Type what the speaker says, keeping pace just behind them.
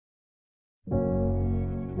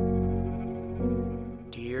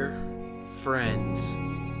friends.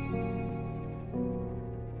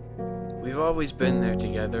 We've always been there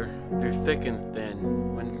together, through thick and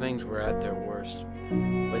thin, when things were at their worst.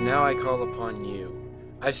 But now I call upon you.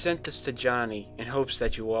 I've sent this to Johnny in hopes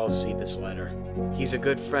that you all see this letter. He's a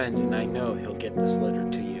good friend, and I know he'll get this letter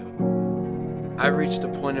to you. I've reached a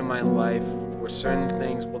point in my life where certain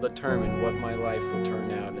things will determine what my life will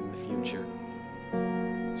turn out in the future.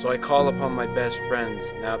 So I call upon my best friends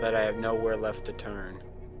now that I have nowhere left to turn.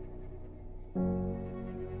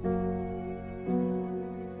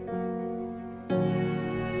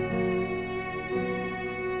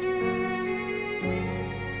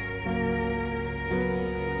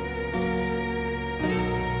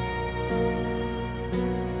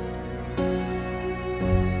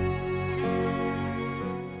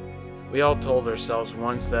 We all told ourselves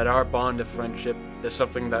once that our bond of friendship is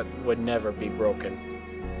something that would never be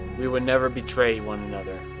broken. We would never betray one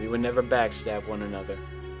another, we would never backstab one another,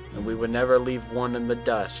 and we would never leave one in the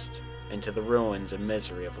dust into the ruins and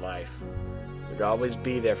misery of life. We'd always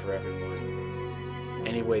be there for everyone,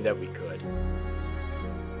 any way that we could.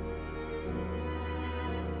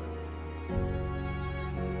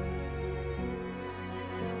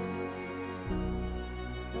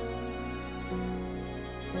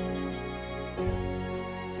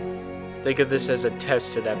 Think of this as a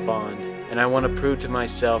test to that bond, and I want to prove to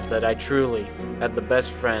myself that I truly have the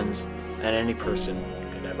best friends that any person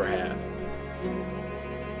could ever have.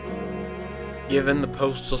 Given the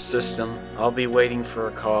postal system, I'll be waiting for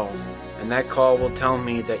a call, and that call will tell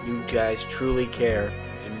me that you guys truly care,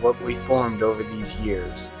 and what we formed over these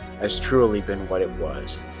years has truly been what it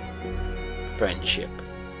was. Friendship.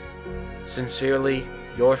 Sincerely,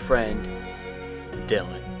 your friend,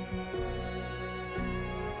 Dylan.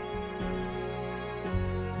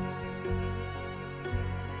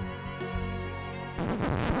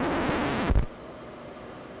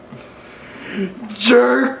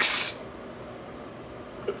 Jerks!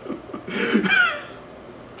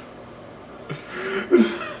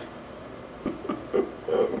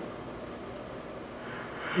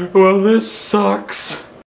 Well, this sucks.